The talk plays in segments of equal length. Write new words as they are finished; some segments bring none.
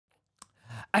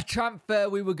A transfer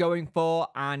we were going for,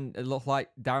 and it looked like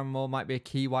Darren Moore might be a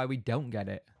key why we don't get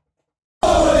it.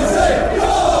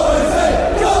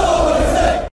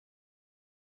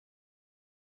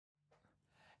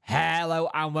 Hello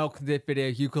and welcome to this video.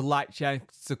 You could like, share, and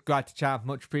subscribe to the channel.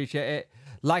 Much appreciate it.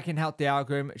 Liking helps the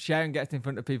algorithm. Sharing gets in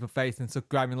front of people's face, and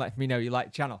subscribing lets me know you like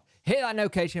the channel. Hit that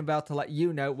notification bell to let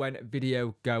you know when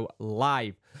video go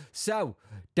live. So,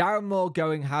 Darren Moore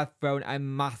has thrown a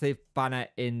massive banner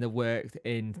in the works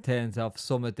in terms of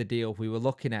some of the deals we were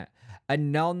looking at.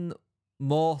 And none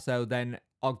more so than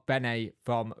Ogbene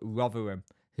from Rotherham,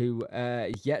 who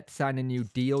is yet to sign a new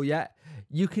deal yet.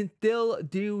 You can still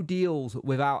do deals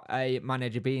without a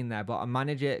manager being there, but a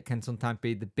manager can sometimes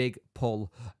be the big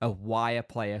pull of why a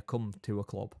player comes to a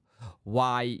club,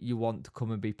 why you want to come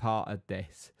and be part of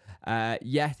this.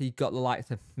 Yes, he's got the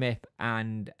likes of Smith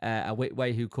and a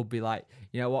Whitway who could be like,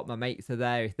 you know what, my mates are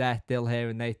there. If they're still here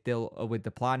and they still are with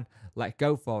the plan, let's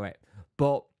go for it.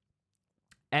 But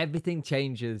everything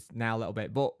changes now a little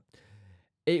bit. But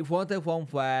it's one of the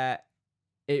ones where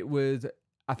it was,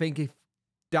 I think if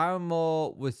Darren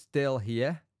Moore was still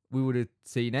here, we would have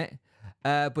seen it.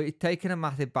 But he's taken a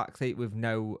massive backseat with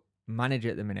no manager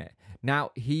at the minute.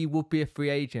 Now, he would be a free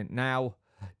agent. Now,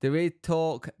 there is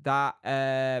talk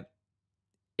that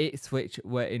Ipswich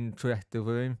were interested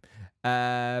with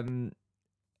him.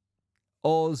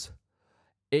 Us,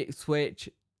 Ipswich,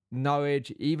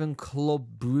 Norwich, even Club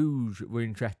Bruges were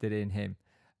interested in him.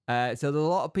 So there's a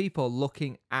lot of people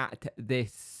looking at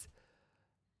this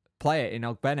player in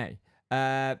Ogbene.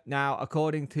 Now,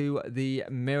 according to the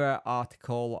Mirror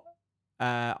article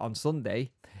on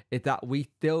Sunday, is that we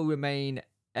still remain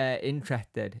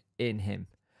interested in him,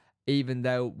 even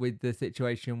though with the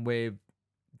situation with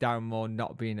Darren Moore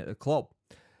not being at the club.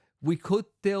 We could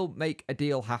still make a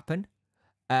deal happen,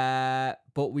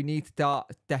 but we need to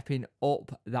start stepping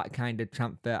up that kind of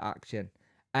transfer action.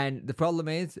 And the problem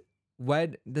is,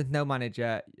 when there's no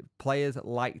manager, players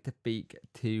like to speak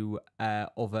to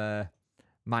other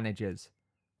managers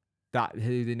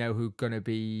who they know who's going to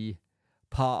be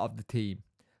part of the team,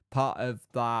 part of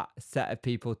that set of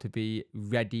people to be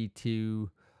ready to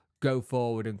go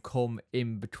forward and come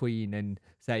in between and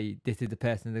say, this is the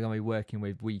person they're going to be working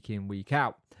with week in, week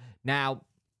out. Now,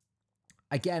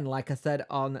 again, like I said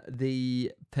on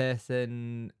the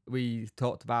person we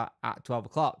talked about at 12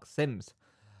 o'clock, Sims,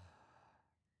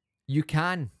 you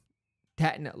can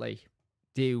technically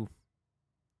do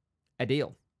a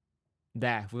deal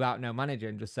there without no manager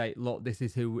and just say, look, this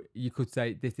is who you could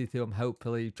say, this is who I'm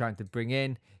hopefully trying to bring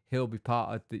in. He'll be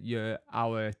part of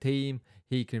our team.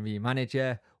 He can be a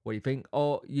manager. What do you think?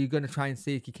 Or you're going to try and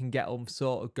see if you can get them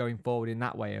sort of going forward in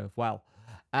that way as well.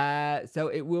 So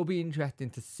it will be interesting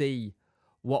to see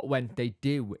when they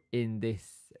do in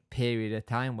this period of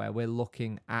time where we're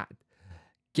looking at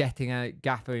getting a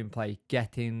gaffer in play,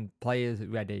 getting players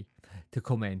ready to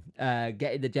come in,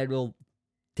 getting the general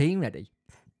team ready.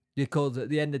 Because at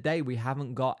the end of the day, we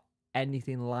haven't got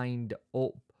anything lined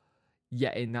up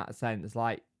yet in that sense.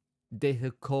 Like, this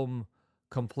had come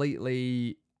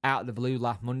completely out of the blue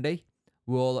last Monday.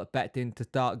 We're all expecting to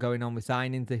start going on with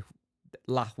signings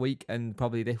last week and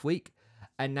probably this week.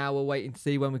 And now we're waiting to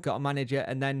see when we've got a manager,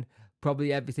 and then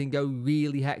probably everything go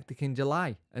really hectic in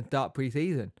July and start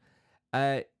pre-season.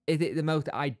 Is it the most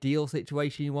ideal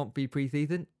situation you want for your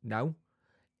pre-season? No.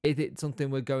 Is it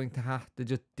something we're going to have to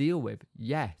just deal with?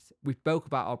 Yes. We spoke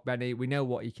about Ogbene. We know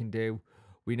what he can do.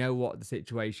 We know what the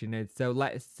situation is. So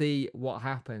let's see what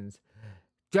happens.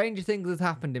 Stranger things has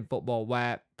happened in football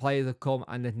where players have come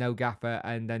and there's no gaffer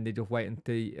and then they just wait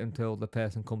until the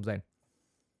person comes in.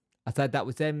 I said that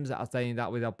with Sims. I'm saying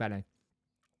that with Ogbene.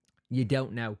 You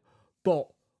don't know. But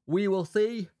we will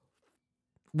see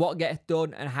what gets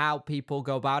done and how people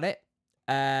go about it.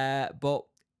 But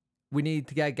we need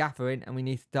to get a gaffer in and we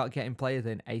need to start getting players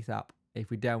in ASAP. If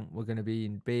we don't, we're going to be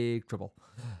in big trouble.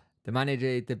 The manager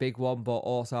is the big one, but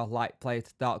also like players to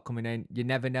start coming in. You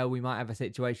never know. We might have a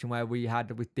situation where we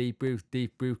had with Steve Bruce. Steve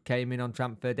Bruce came in on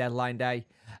transfer deadline day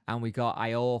and we got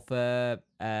Iorfa.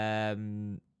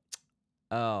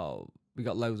 We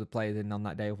got loads of players in on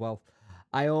that day as well.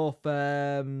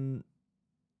 Iorfa,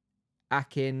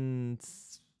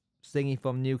 Atkins, Singy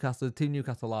from Newcastle, 2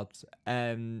 Newcastle lads.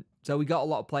 So we got a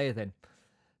lot of players in.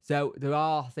 So there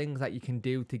are things that you can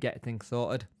do to get things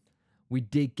sorted. We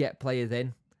did get players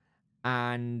in,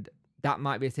 and that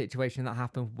might be a situation that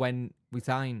happens when we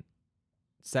sign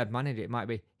said manager. It might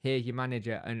be, here's your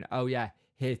manager, and oh yeah,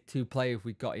 here's 2 players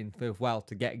we got in as well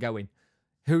to get going.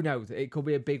 Who knows? It could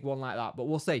be a big one like that, but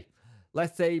we'll see.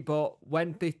 Let's see. But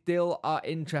when they still are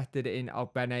interested in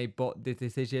Ogbene, but the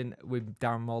decision with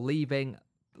Darren Moore leaving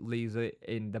leaves it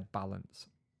in the balance.